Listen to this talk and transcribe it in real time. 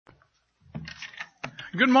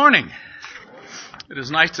Good morning. It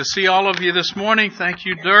is nice to see all of you this morning. Thank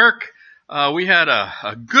you, Dirk. We had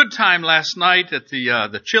a good time last night at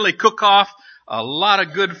the chili cook-off. A lot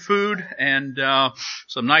of good food and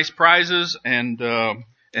some nice prizes, and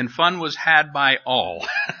fun was had by all.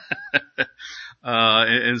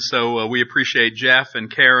 So we appreciate Jeff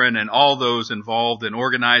and Karen and all those involved in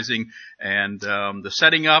organizing and the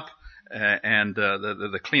setting up. And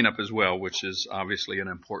the cleanup as well, which is obviously an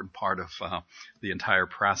important part of the entire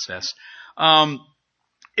process.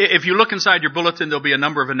 If you look inside your bulletin, there'll be a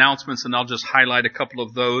number of announcements, and I'll just highlight a couple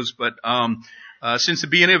of those. But since the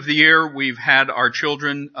beginning of the year, we've had our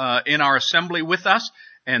children in our assembly with us.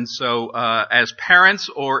 And so as parents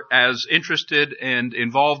or as interested and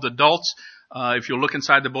involved adults, if you'll look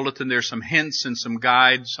inside the bulletin, there's some hints and some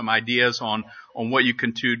guides, some ideas on what you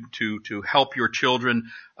can do to help your children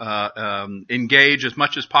engage as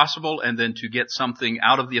much as possible, and then to get something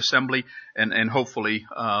out of the assembly, and hopefully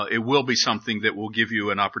it will be something that will give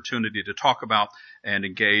you an opportunity to talk about and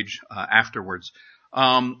engage afterwards.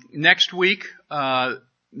 Next week,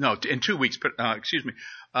 in 2 weeks,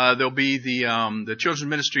 there'll be the children's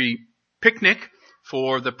ministry picnic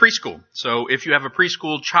for the preschool. So if you have a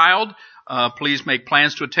preschool child, please make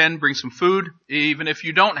plans to attend. Bring some food. Even if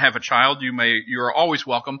you don't have a child, you are always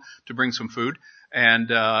welcome to bring some food and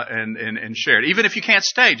share it. Even if you can't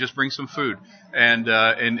stay, just bring some food, and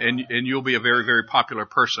you'll be a very, very popular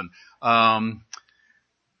person.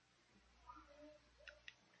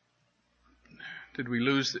 Did we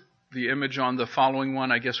lose the image on the following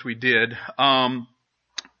one? I guess we did.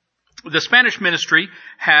 The Spanish ministry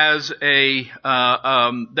has they're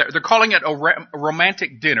calling it a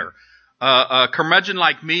romantic dinner. A curmudgeon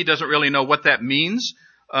like me doesn't really know what that means,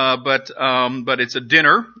 but it's a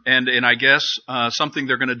dinner, and I guess something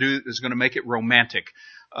they're going to do is going to make it romantic.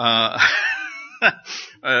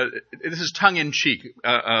 This is tongue in cheek.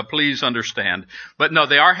 Please understand. But no,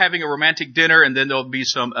 they are having a romantic dinner, and then there'll be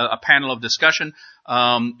a panel of discussion.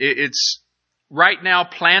 It's right now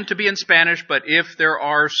planned to be in Spanish, but if there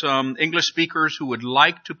are some English speakers who would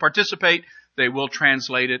like to participate, they will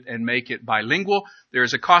translate it and make it bilingual. There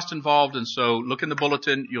is a cost involved, and so look in the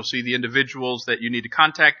bulletin. You'll see the individuals that you need to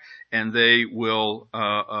contact, and they will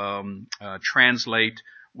translate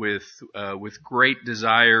with great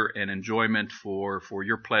desire and enjoyment for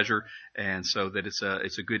your pleasure, and so that it's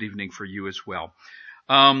a good evening for you as well.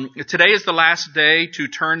 Today is the last day to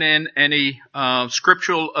turn in any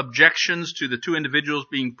scriptural objections to the two individuals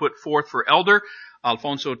being put forth for elder,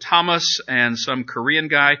 Alfonso Thomas and some Korean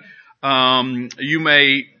guy. You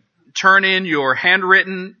may turn in your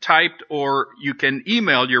handwritten, typed, or you can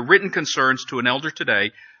email your written concerns to an elder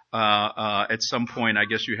today. At some point, I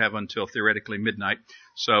guess you have until theoretically midnight.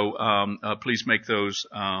 So please make those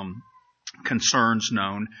concerns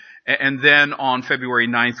known. And then on February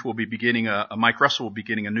 9th, we'll be beginning Mike Russell will be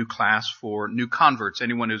beginning a new class for new converts.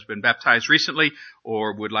 Anyone who's been baptized recently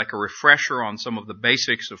or would like a refresher on some of the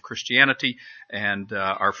basics of Christianity and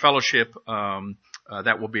our fellowship,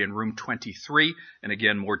 that will be in room 23. And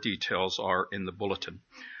again, more details are in the bulletin.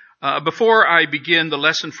 Before I begin the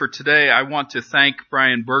lesson for today, I want to thank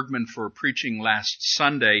Brian Bergman for preaching last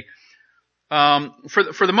Sunday.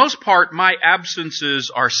 For the most part, my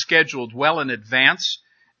absences are scheduled well in advance,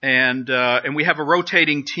 and we have a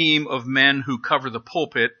rotating team of men who cover the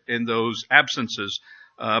pulpit in those absences.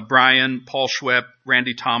 Brian, Paul Schwepp,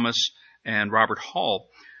 Randy Thomas, and Robert Hall.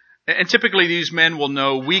 And typically these men will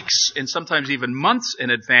know weeks and sometimes even months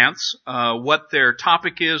in advance what their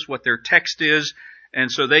topic is, what their text is,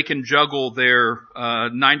 and so they can juggle their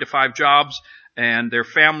 9-to-5 jobs and their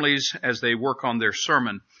families as they work on their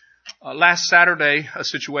sermon. Last Saturday, a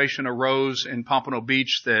situation arose in Pompano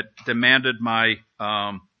Beach that demanded my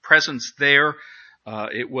presence there.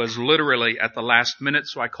 It was literally at the last minute,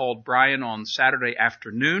 so I called Brian on Saturday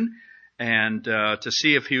afternoon and to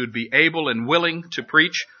see if he would be able and willing to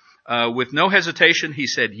preach. With no hesitation, he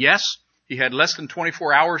said yes. He had less than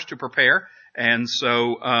 24 hours to prepare, and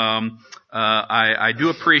so I do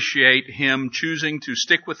appreciate him choosing to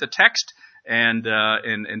stick with the text and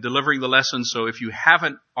delivering the lesson. So if you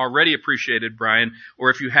haven't already appreciated Brian, or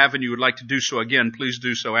if you have and you would like to do so again, please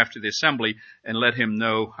do so after the assembly and let him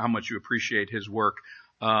know how much you appreciate his work.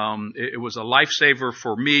 It was a lifesaver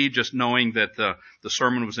for me, just knowing that the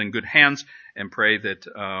sermon was in good hands, and pray that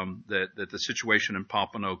the situation in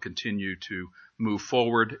Pompano continue to move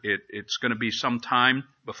forward. It's going to be some time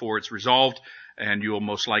before it's resolved, and you'll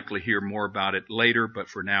most likely hear more about it later. But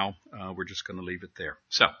for now, we're just going to leave it there.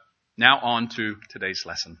 So now on to today's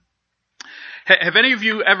lesson. Have any of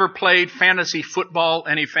you ever played fantasy football?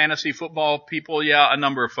 Any fantasy football people? Yeah, a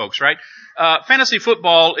number of folks, right? Fantasy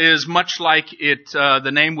football is much like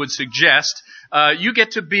the name would suggest. You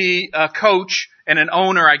get to be a coach and an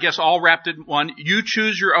owner, I guess, all wrapped in one. You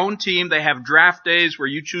choose your own team. They have draft days where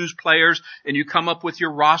you choose players and you come up with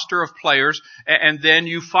your roster of players, and then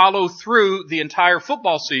you follow through the entire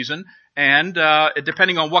football season. And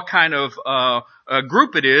depending on what kind of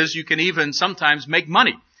group it is, you can even sometimes make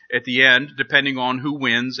money at the end, depending on who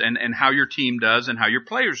wins and how your team does and how your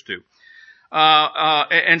players do.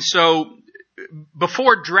 And so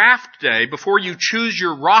before draft day, before you choose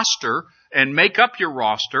your roster and make up your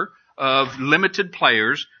roster of limited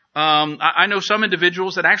players, I know some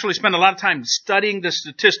individuals that actually spend a lot of time studying the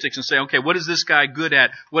statistics and say, okay, what is this guy good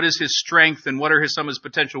at? What is his strength and what are some of his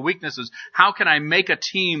potential weaknesses? How can I make a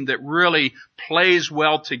team that really plays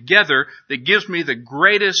well together, that gives me the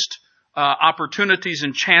greatest opportunities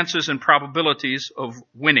and chances and probabilities of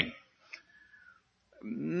winning?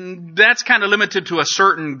 That's kind of limited to a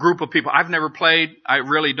certain group of people. I've never played. I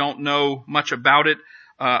really don't know much about it.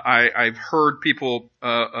 I've heard people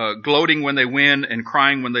gloating when they win and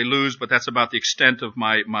crying when they lose, but that's about the extent of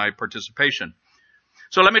my participation.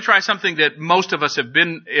 So let me try something that most of us have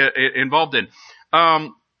been involved in.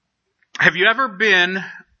 Have you ever been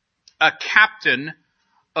a captain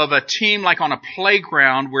of a team, like on a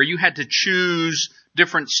playground, where you had to choose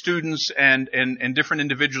different students and different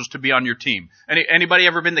individuals to be on your team? Anybody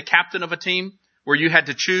ever been the captain of a team where you had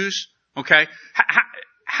to choose? Okay.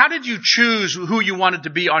 How did you choose who you wanted to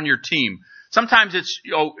be on your team? Sometimes it's,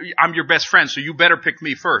 I'm your best friend, so you better pick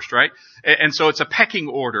me first, right? And so it's a pecking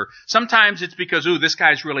order. Sometimes it's because, this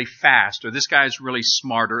guy's really fast, or this guy's really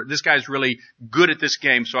smart, or this guy's really good at this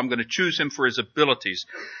game, so I'm going to choose him for his abilities.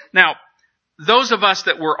 Now, those of us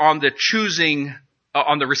that were on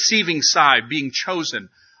the receiving side, being chosen,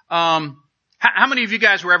 how many of you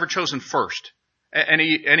guys were ever chosen first?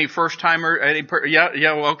 Any first timer?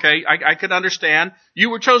 Okay. I could understand. You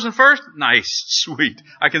were chosen first? Nice. Sweet.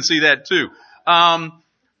 I can see that too.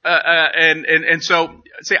 And so,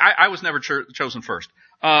 see, I was never chosen first.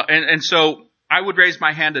 And so I would raise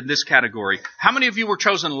my hand in this category. How many of you were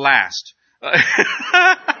chosen last?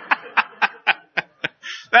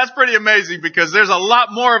 That's pretty amazing, because there's a lot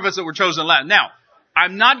more of us that were chosen last. Now,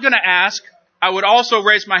 I'm not going to ask. I would also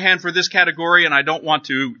raise my hand for this category, and I don't want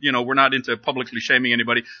to, we're not into publicly shaming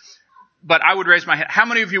anybody, but I would raise my hand. How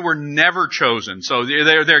many of you were never chosen? So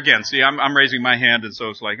there again. See, I'm raising my hand, and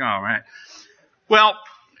so it's like, all right. Well,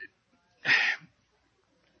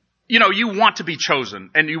 you want to be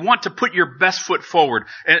chosen, and you want to put your best foot forward,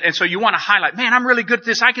 and so you want to highlight, man, I'm really good at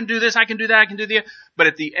this. I can do this. I can do that. I can do that. But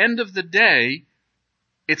at the end of the day,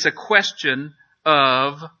 it's a question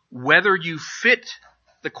of whether you fit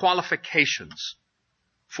the qualifications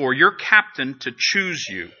for your captain to choose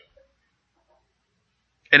you.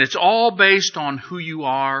 And it's all based on who you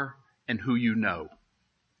are and who you know.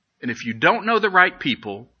 And if you don't know the right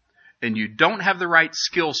people and you don't have the right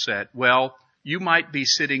skill set, well, you might be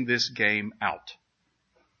sitting this game out.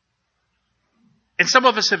 And some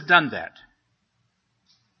of us have done that.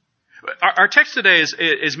 Our text today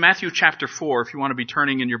is Matthew chapter 4. If you want to be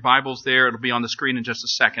turning in your Bibles there, it'll be on the screen in just a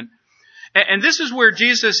second. And this is where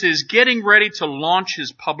Jesus is getting ready to launch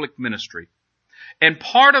his public ministry. And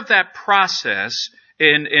part of that process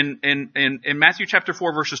in Matthew chapter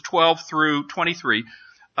 4, verses 12 through 23,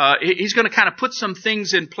 he's going to kind of put some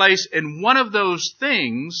things in place. And one of those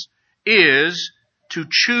things is to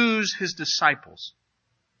choose his disciples.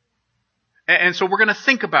 And so we're going to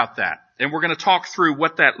think about that. And we're going to talk through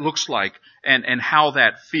what that looks like and how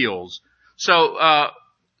that feels.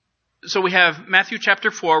 So we have Matthew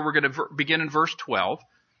chapter 4. We're going to begin in verse 12.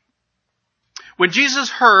 When Jesus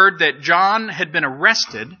heard that John had been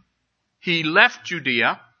arrested, he left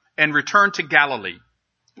Judea and returned to Galilee,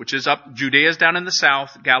 which is up. Judea is down in the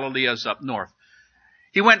south. Galilee is up north.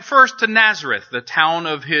 He went first to Nazareth, the town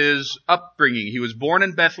of his upbringing. He was born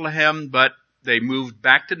in Bethlehem, but they moved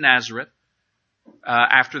back to Nazareth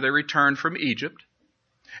after they returned from Egypt.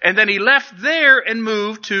 And then he left there and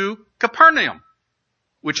moved to Capernaum,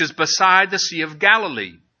 which is beside the Sea of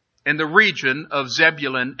Galilee, in the region of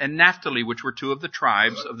Zebulun and Naphtali, which were two of the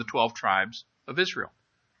tribes of the 12 tribes of Israel.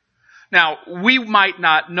 Now, we might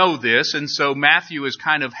not know this, and so Matthew is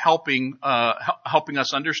kind of helping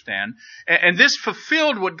us understand. And this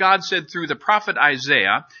fulfilled what God said through the prophet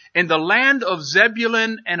Isaiah. In the land of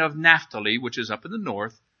Zebulun and of Naphtali, which is up in the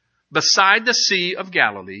north, beside the Sea of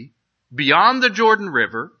Galilee, beyond the Jordan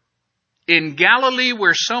River, in Galilee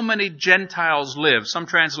where so many Gentiles live. Some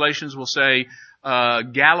translations will say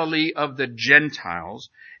Galilee of the Gentiles.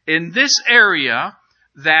 In this area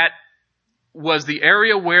that was the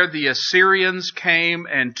area where the Assyrians came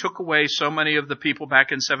and took away so many of the people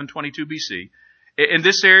back in 722 BC. In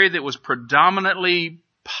this area that was predominantly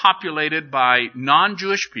populated by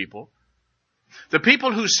non-Jewish people, the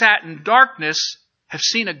people who sat in darkness have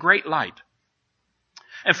seen a great light.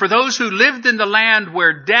 And for those who lived in the land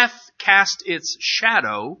where death cast its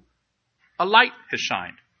shadow, a light has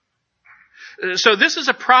shined. So this is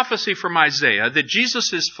a prophecy from Isaiah that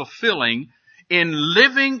Jesus is fulfilling in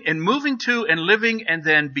living and moving to and living and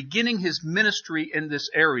then beginning his ministry in this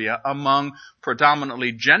area among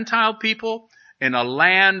predominantly Gentile people in a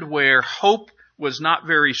land where hope was not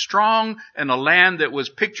very strong, and a land that was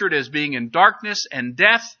pictured as being in darkness and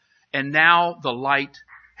death, and now the light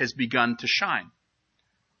has begun to shine.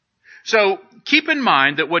 So keep in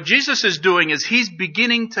mind that what Jesus is doing is he's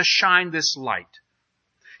beginning to shine this light.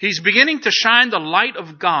 He's beginning to shine the light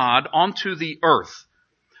of God onto the earth.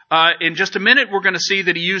 In just a minute, we're going to see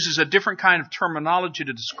that he uses a different kind of terminology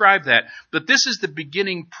to describe that. But this is the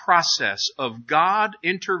beginning process of God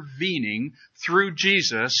intervening through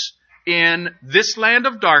Jesus in this land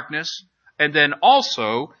of darkness, and then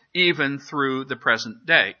also even through the present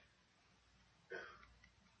day.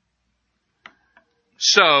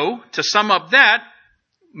 So, to sum up that,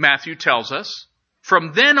 Matthew tells us,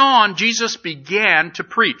 from then on, Jesus began to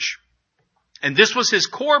preach. And this was his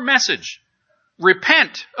core message.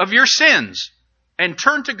 Repent of your sins and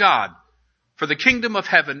turn to God, for the kingdom of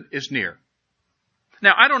heaven is near.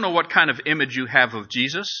 Now, I don't know what kind of image you have of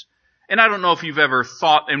Jesus, and I don't know if you've ever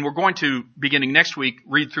thought, and we're going to, beginning next week,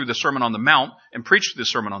 read through the Sermon on the Mount and preach the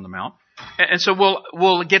Sermon on the Mount. And so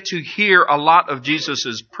we'll get to hear a lot of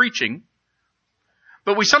Jesus' preaching.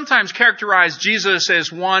 But we sometimes characterize Jesus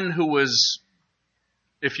as one who was,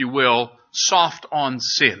 if you will, soft on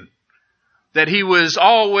sin. That he was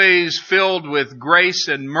always filled with grace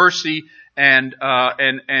and mercy, and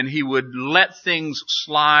he would let things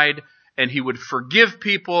slide, and he would forgive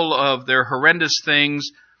people of their horrendous things.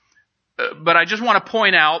 But I just want to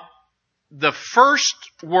point out the first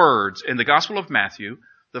words in the Gospel of Matthew,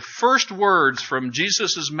 the first words from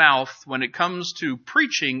Jesus' mouth when it comes to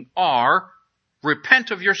preaching are,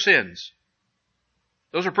 repent of your sins.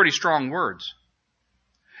 Those are pretty strong words.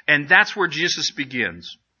 And that's where Jesus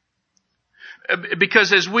begins.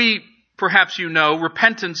 Because as perhaps you know,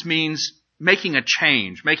 repentance means making a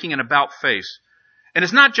change, making an about face. And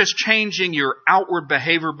it's not just changing your outward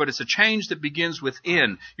behavior, but it's a change that begins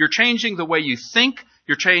within. You're changing the way you think,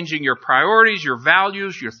 you're changing your priorities, your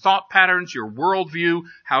values, your thought patterns, your worldview,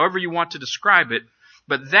 however you want to describe it.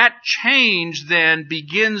 But that change then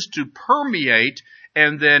begins to permeate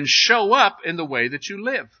and then show up in the way that you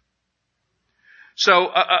live. So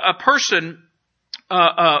a person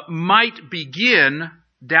might begin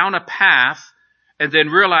down a path and then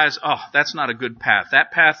realize, oh, that's not a good path.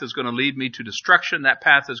 That path is going to lead me to destruction. That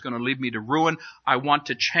path is going to lead me to ruin. I want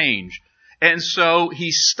to change. And so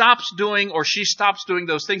he stops doing, or she stops doing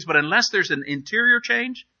those things. But unless there's an interior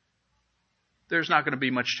change, there's not going to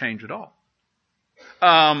be much change at all.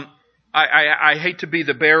 I hate to be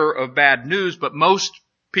the bearer of bad news, but most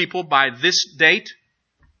people by this date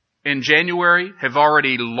in January have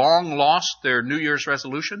already long lost their New Year's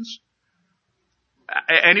resolutions.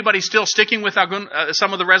 Anybody still sticking with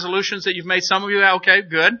some of the resolutions that you've made? Some of you, okay,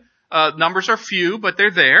 good. Numbers are few, but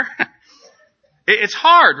they're there. It's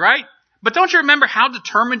hard, right? But don't you remember how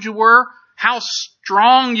determined you were? How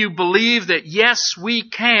strong you believe that, yes, we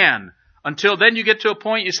can. Until then you get to a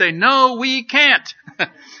point you say, no, we can't.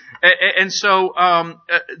 And so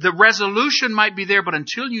the resolution might be there, but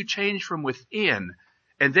until you change from within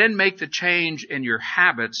and then make the change in your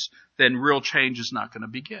habits, then real change is not going to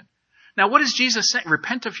begin. Now, what is Jesus saying?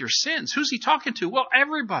 Repent of your sins. Who's he talking to? Well,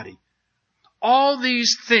 everybody. All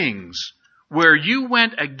these things where you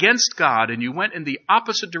went against God and you went in the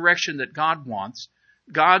opposite direction that God wants,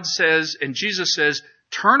 God says, and Jesus says,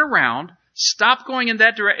 turn around, stop going in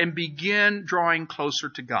that direction, and begin drawing closer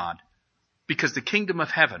to God. Because the kingdom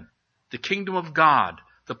of heaven, the kingdom of God,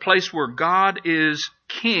 the place where God is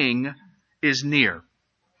king, is near.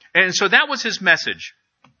 And so that was his message.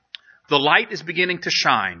 The light is beginning to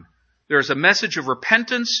shine. There's a message of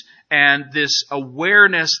repentance and this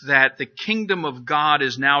awareness that the kingdom of God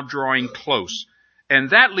is now drawing close. And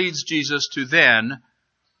that leads Jesus to then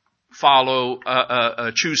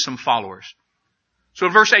choose some followers. So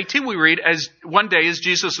in verse 18 we read, as one day as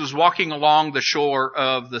Jesus was walking along the shore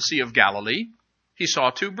of the Sea of Galilee, he saw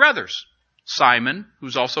two brothers, Simon,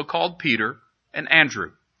 who's also called Peter, and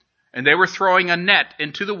Andrew. And they were throwing a net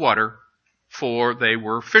into the water, for they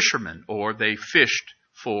were fishermen, or they fished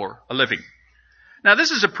for a living. Now,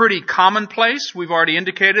 this is a pretty common place. We've already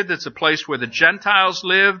indicated that it's a place where the Gentiles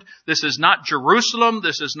lived. This is not Jerusalem.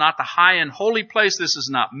 This is not the high and holy place. This is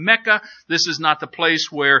not Mecca. This is not the place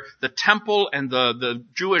where the temple and the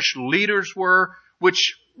Jewish leaders were,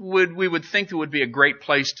 which we would think it would be a great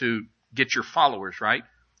place to get your followers, right?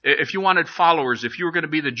 If you wanted followers, if you were going to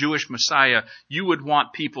be the Jewish Messiah, you would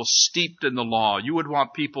want people steeped in the law. You would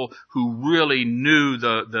want people who really knew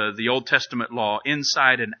the Old Testament law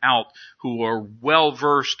inside and out, who are well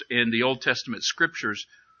versed in the Old Testament scriptures.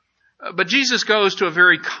 But Jesus goes to a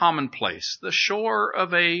very common place, the shore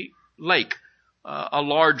of a lake, a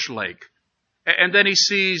large lake. And then he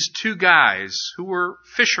sees two guys who were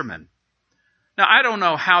fishermen. Now, I don't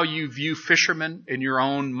know how you view fishermen in your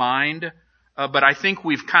own mind, but I think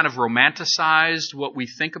we've kind of romanticized what we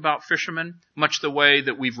think about fishermen, much the way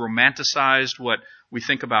that we've romanticized what we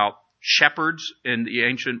think about shepherds in the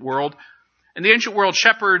ancient world. In the ancient world,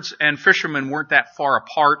 shepherds and fishermen weren't that far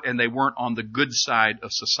apart, and they weren't on the good side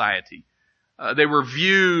of society. They were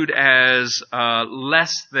viewed as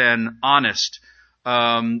less than honest.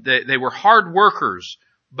 They were hard workers,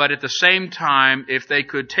 but at the same time, if they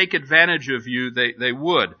could take advantage of you, they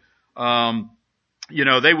would.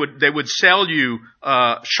 They would sell you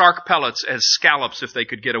shark pellets as scallops if they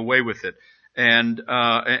could get away with it, and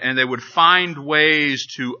they would find ways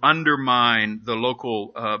to undermine the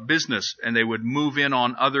local business, and they would move in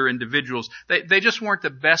on other individuals. They just weren't the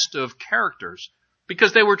best of characters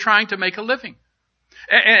because they were trying to make a living.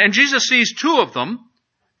 And Jesus sees two of them,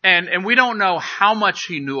 and we don't know how much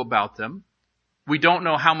he knew about them. We don't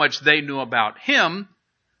know how much they knew about him.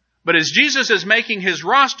 But as Jesus is making his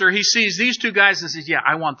roster, he sees these two guys and says, yeah,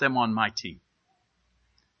 I want them on my team.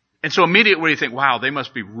 And so immediately you think, wow, they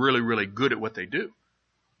must be really, really good at what they do.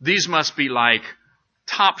 These must be like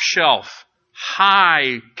top shelf,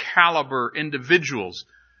 high caliber individuals.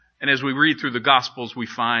 And as we read through the Gospels, we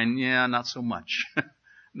find, yeah, not so much.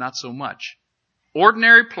 Not so much.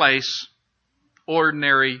 Ordinary place,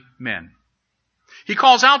 ordinary men. He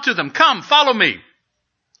calls out to them, come, follow me,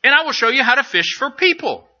 and I will show you how to fish for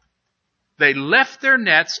people. They left their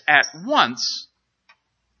nets at once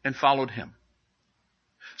and followed him.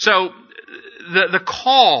 So the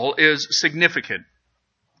call is significant.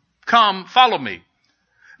 Come, follow me.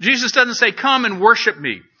 Jesus doesn't say, come and worship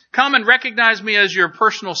me. Come and recognize me as your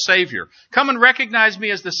personal Savior. Come and recognize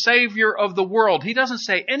me as the Savior of the world. He doesn't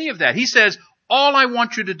say any of that. He says, all I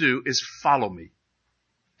want you to do is follow me.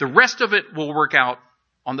 The rest of it will work out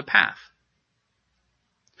on the path.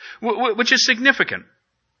 Which is significant.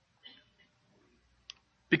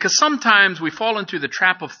 Because sometimes we fall into the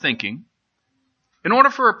trap of thinking, in order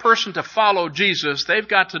for a person to follow Jesus, they've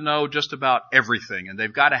got to know just about everything, and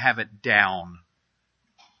they've got to have it down.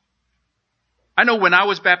 I know when I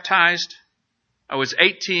was baptized, I was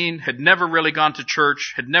 18, had never really gone to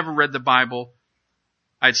church, had never read the Bible.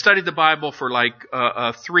 I had studied the Bible for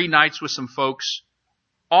 3 nights with some folks.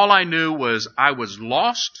 All I knew was I was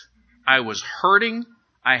lost, I was hurting,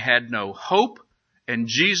 I had no hope, and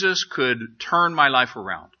Jesus could turn my life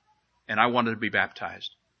around. And I wanted to be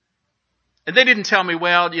baptized. And they didn't tell me,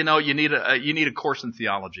 well, you need a course in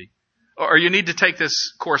theology. Or you need to take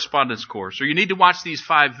this correspondence course. Or you need to watch these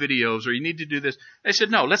 5 videos. Or you need to do this. They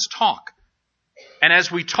said, no, let's talk. And as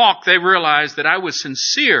we talked, they realized that I was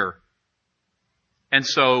sincere. And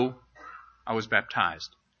so I was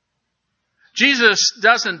baptized. Jesus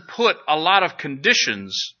doesn't put a lot of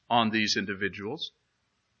conditions on these individuals.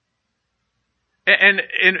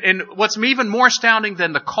 And what's even more astounding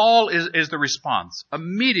than the call is the response.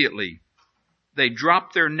 Immediately, they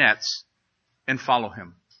drop their nets and follow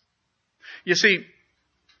him. You see,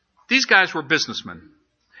 these guys were businessmen.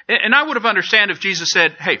 And I would have understood if Jesus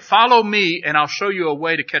said, hey, follow me and I'll show you a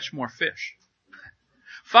way to catch more fish.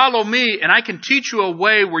 Follow me and I can teach you a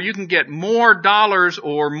way where you can get more dollars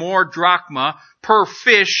or more drachma per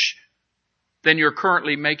fish than you're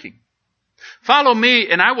currently making. Follow me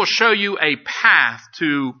and I will show you a path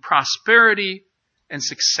to prosperity and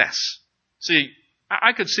success. See,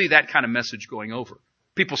 I could see that kind of message going over.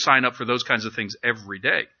 People sign up for those kinds of things every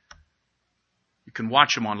day. You can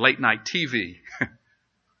watch them on late night TV.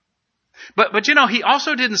 But he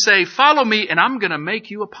also didn't say, follow me and I'm going to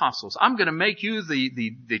make you apostles. I'm going to make you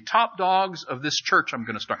the top dogs of this church I'm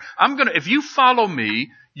going to start. If you follow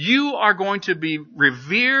me, you are going to be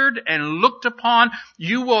revered and looked upon.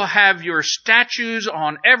 You will have your statues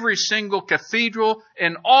on every single cathedral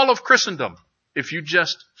in all of Christendom if you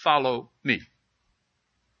just follow me.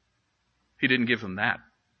 He didn't give them that.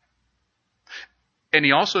 And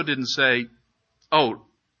he also didn't say, oh,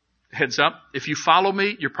 heads up, if you follow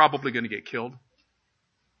me, you're probably going to get killed.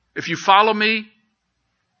 If you follow me,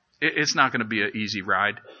 It's not going to be an easy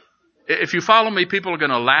ride. If you follow me, people are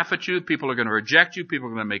going to laugh at you. People are going to reject you. People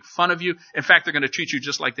are going to make fun of you. In fact, they're going to treat you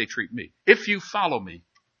just like they treat me. If you follow me,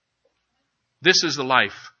 this is the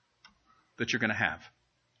life that you're going to have.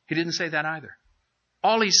 He didn't say that either.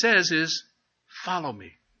 All he says is, follow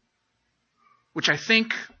me. Which I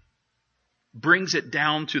think brings it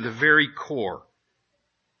down to the very core.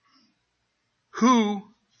 Who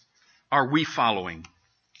are we following?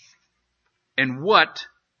 And what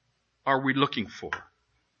are we looking for?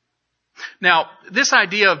 Now, this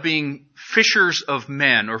idea of being fishers of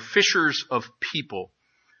men or fishers of people,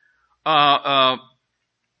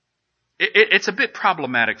 it's a bit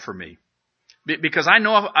problematic for me. Because I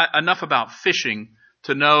know enough about fishing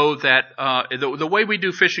to know that the way we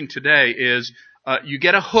do fishing today is you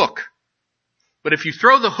get a hook. But if you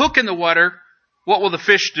throw the hook in the water, what will the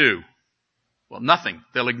fish do? Well, nothing.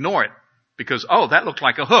 They'll ignore it because, that looked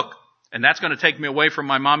like a hook. And that's going to take me away from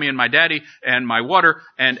my mommy and my daddy and my water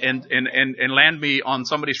and land me on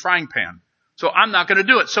somebody's frying pan. So I'm not going to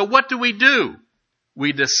do it. So what do?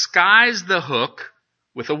 We disguise the hook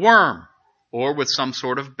with a worm or with some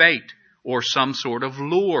sort of bait or some sort of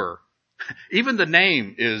lure. Even the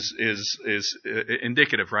name is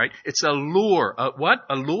indicative, right? It's a lure. What?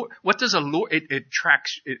 A lure? What does a lure? It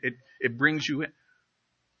tracks, it brings you in.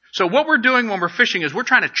 So what we're doing when we're fishing is we're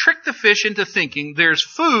trying to trick the fish into thinking there's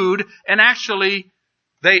food, and actually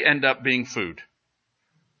they end up being food.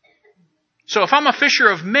 So if I'm a fisher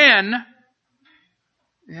of men,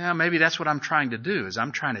 maybe that's what I'm trying to do, is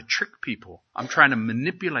I'm trying to trick people. I'm trying to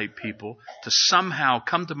manipulate people to somehow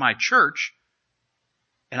come to my church,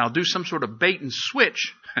 and I'll do some sort of bait and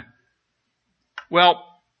switch. Well,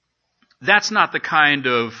 that's not the kind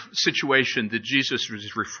of situation that Jesus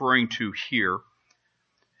was referring to here.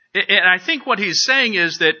 And I think what he's saying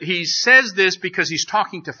is that he says this because he's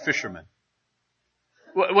talking to fishermen.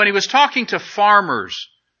 When he was talking to farmers,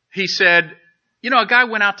 he said, a guy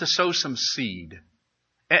went out to sow some seed.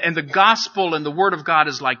 And the gospel and the word of God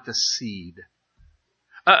is like the seed.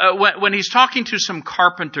 When he's talking to some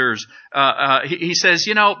carpenters, he says,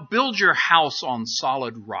 build your house on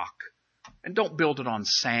solid rock. And don't build it on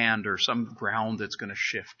sand or some ground that's going to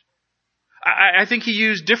shift. I think he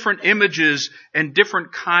used different images and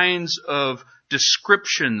different kinds of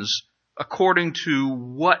descriptions according to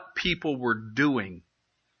what people were doing.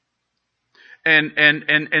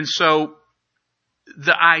 And so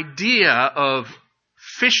the idea of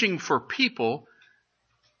fishing for people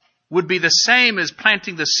would be the same as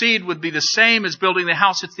planting the seed, would be the same as building the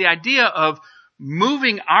house. It's the idea of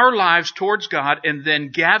moving our lives towards God and then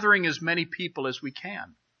gathering as many people as we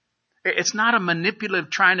can. It's not a manipulative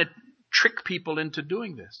trying to trick people into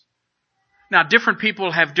doing this. Now, different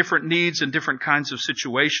people have different needs and different kinds of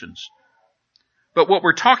situations. But what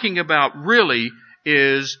we're talking about really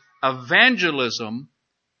is evangelism,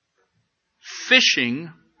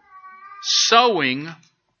 fishing, sowing,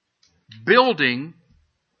 building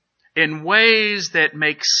in ways that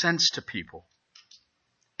make sense to people.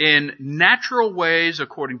 In natural ways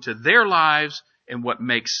according to their lives and what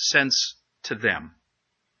makes sense to them.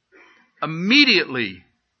 Immediately,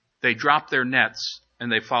 they drop their nets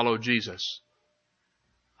and they follow Jesus.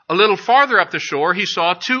 A little farther up the shore, he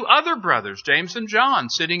saw two other brothers, James and John,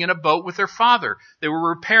 sitting in a boat with their father. They were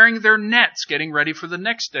repairing their nets, getting ready for the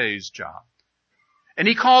next day's job. And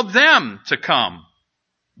he called them to come.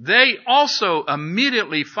 They also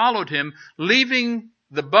immediately followed him, leaving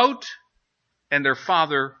the boat and their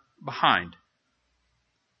father behind.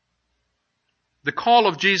 The call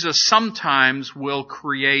of Jesus sometimes will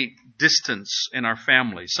create distance in our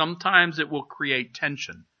family. Sometimes it will create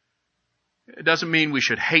tension. It doesn't mean we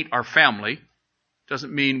should hate our family. It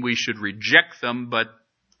doesn't mean we should reject them, but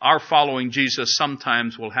our following Jesus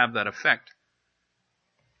sometimes will have that effect.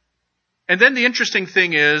 And then the interesting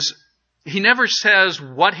thing is, he never says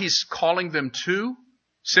what he's calling them to,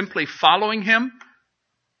 simply following him.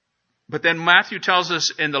 But then Matthew tells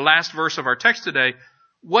us in the last verse of our text today,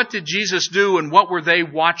 what did Jesus do and what were they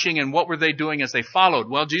watching and what were they doing as they followed?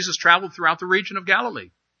 Well, Jesus traveled throughout the region of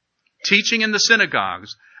Galilee, teaching in the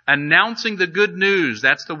synagogues, announcing the good news.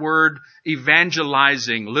 That's the word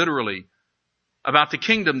evangelizing, literally, about the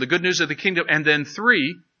kingdom, the good news of the kingdom. And then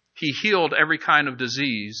 3, he healed every kind of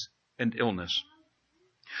disease and illness.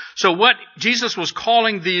 So what Jesus was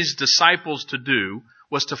calling these disciples to do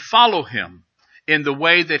was to follow him in the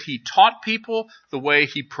way that he taught people, the way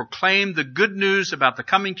he proclaimed the good news about the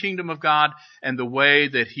coming kingdom of God, and the way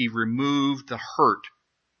that he removed the hurt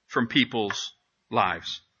from people's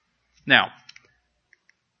lives. Now,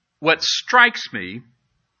 what strikes me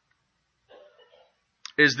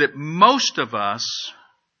is that most of us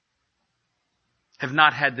have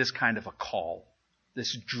not had this kind of a call,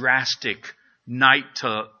 this drastic night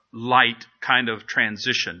to light kind of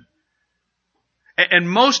transition. And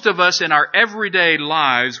most of us in our everyday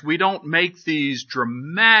lives, we don't make these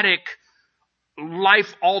dramatic,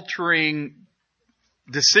 life-altering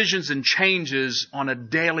decisions and changes on a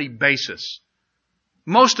daily basis.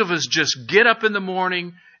 Most of us just get up in the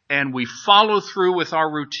morning and we follow through with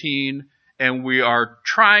our routine, and we are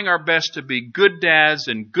trying our best to be good dads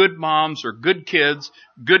and good moms or good kids,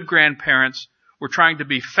 good grandparents. We're trying to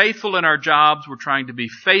be faithful in our jobs. We're trying to be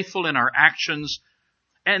faithful in our actions.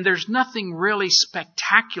 And there's nothing really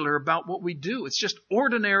spectacular about what we do. It's just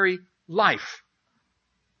ordinary life.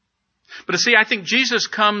 But see, I think Jesus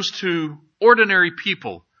comes to ordinary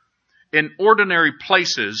people in ordinary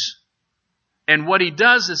places, and what he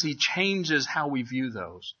does is he changes how we view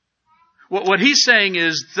those. What he's saying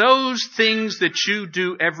is, those things that you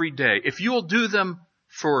do every day, if you'll do them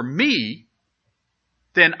for me,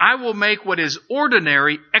 then I will make what is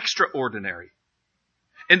ordinary extraordinary.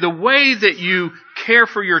 In the way that you care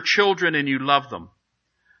for your children and you love them,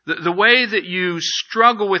 the way that you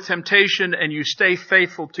struggle with temptation and you stay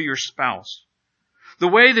faithful to your spouse, the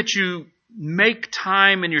way that you make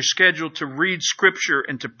time in your schedule to read Scripture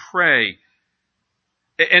and to pray,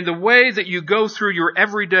 and the way that you go through your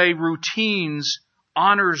everyday routines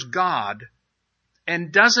honors God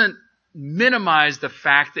and doesn't minimize the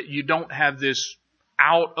fact that you don't have this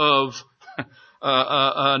out of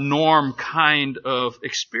a norm kind of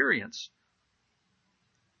experience.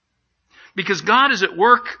 Because God is at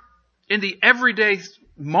work in the everyday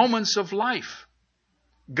moments of life.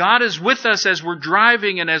 God is with us as we're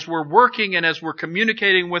driving and as we're working and as we're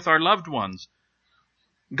communicating with our loved ones.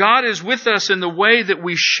 God is with us in the way that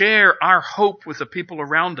we share our hope with the people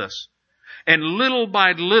around us. And little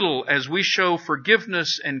by little, as we show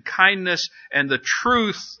forgiveness and kindness and the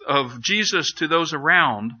truth of Jesus to those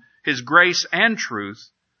around, His grace and truth,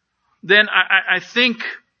 then I think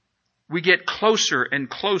we get closer and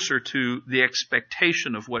closer to the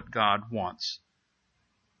expectation of what God wants.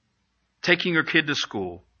 Taking your kid to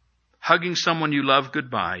school, hugging someone you love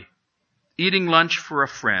goodbye, eating lunch for a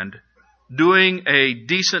friend, doing a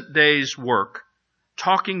decent day's work,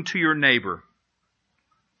 talking to your neighbor.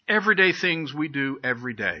 Everyday things we do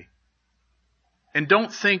every day. And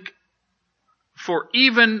don't think for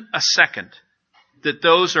even a second that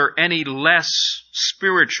those are any less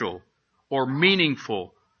spiritual or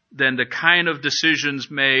meaningful than the kind of decisions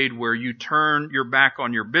made where you turn your back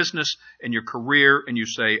on your business and your career and you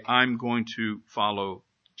say, I'm going to follow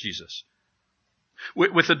Jesus.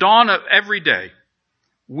 With the dawn of every day,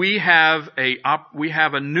 we have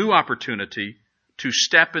a new opportunity to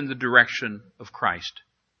step in the direction of Christ.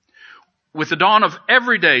 With the dawn of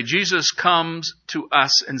every day, Jesus comes to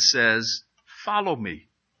us and says, follow me.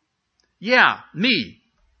 Yeah, me.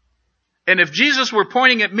 And if Jesus were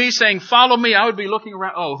pointing at me saying, follow me, I would be looking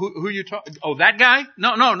around. Oh, who you talking? Oh, that guy?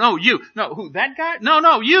 No, you. No, who, that guy?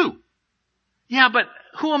 No, you. Yeah, but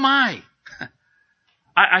who am I?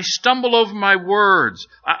 I stumble over my words.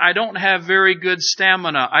 I don't have very good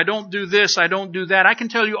stamina. I don't do this. I don't do that. I can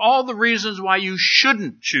tell you all the reasons why you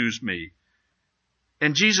shouldn't choose me.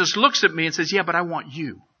 And Jesus looks at me and says, yeah, but I want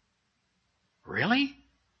you. Really?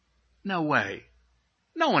 No way.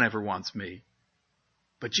 No one ever wants me.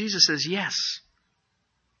 But Jesus says, yes.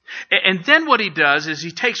 And then what he does is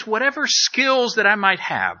he takes whatever skills that I might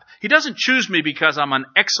have. He doesn't choose me because I'm an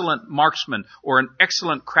excellent marksman or an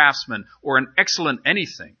excellent craftsman or an excellent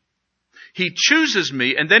anything. He chooses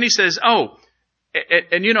me and then he says, oh,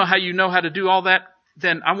 and you know how to do all that?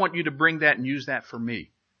 Then I want you to bring that and use that for me.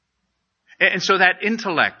 And so that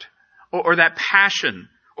intellect or that passion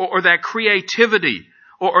or that creativity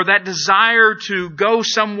or that desire to go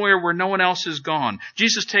somewhere where no one else has gone.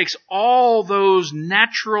 Jesus takes all those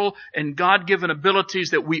natural and God-given abilities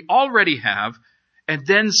that we already have and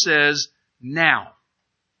then says, now,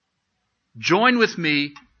 join with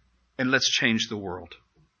me and let's change the world.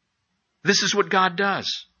 This is what God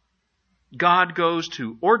does. God goes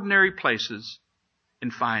to ordinary places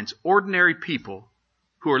and finds ordinary people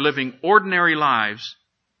who are living ordinary lives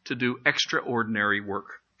to do extraordinary work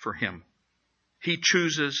for Him. He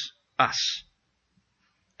chooses us.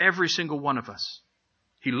 Every single one of us.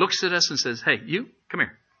 He looks at us and says, hey, you, come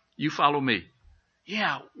here. You follow me.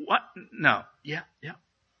 Yeah, what? No. Yeah.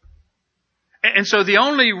 And so the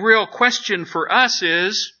only real question for us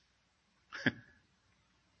is,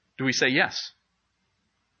 do we say yes?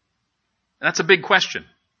 That's a big question.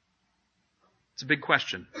 It's a big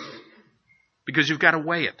question. Because you've got to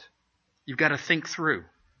weigh it. You've got to think through.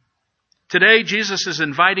 Today, Jesus is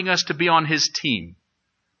inviting us to be on His team.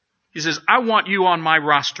 He says, I want you on my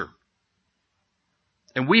roster.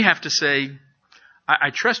 And we have to say, I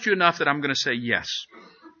trust you enough that I'm going to say yes.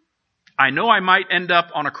 I know I might end up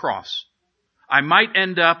on a cross. I might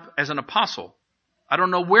end up as an apostle. I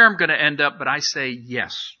don't know where I'm going to end up, but I say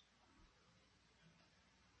yes.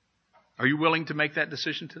 Are you willing to make that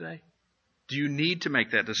decision today? Do you need to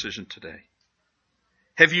make that decision today?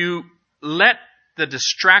 Have you let the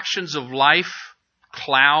distractions of life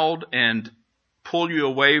cloud and pull you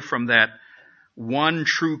away from that one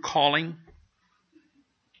true calling?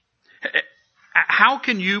 How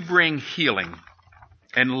can you bring healing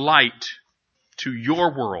and light to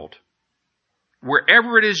your world?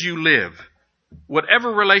 Wherever it is you live,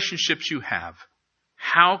 whatever relationships you have,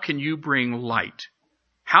 how can you bring light?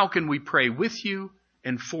 How can we pray with you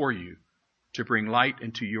and for you to bring light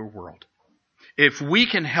into your world? If we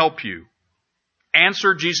can help you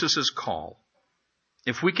answer Jesus' call,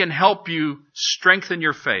 if we can help you strengthen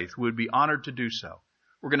your faith, we would be honored to do so.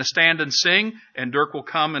 We're going to stand and sing, and Dirk will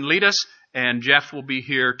come and lead us, and Jeff will be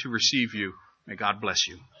here to receive you. May God bless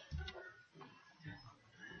you.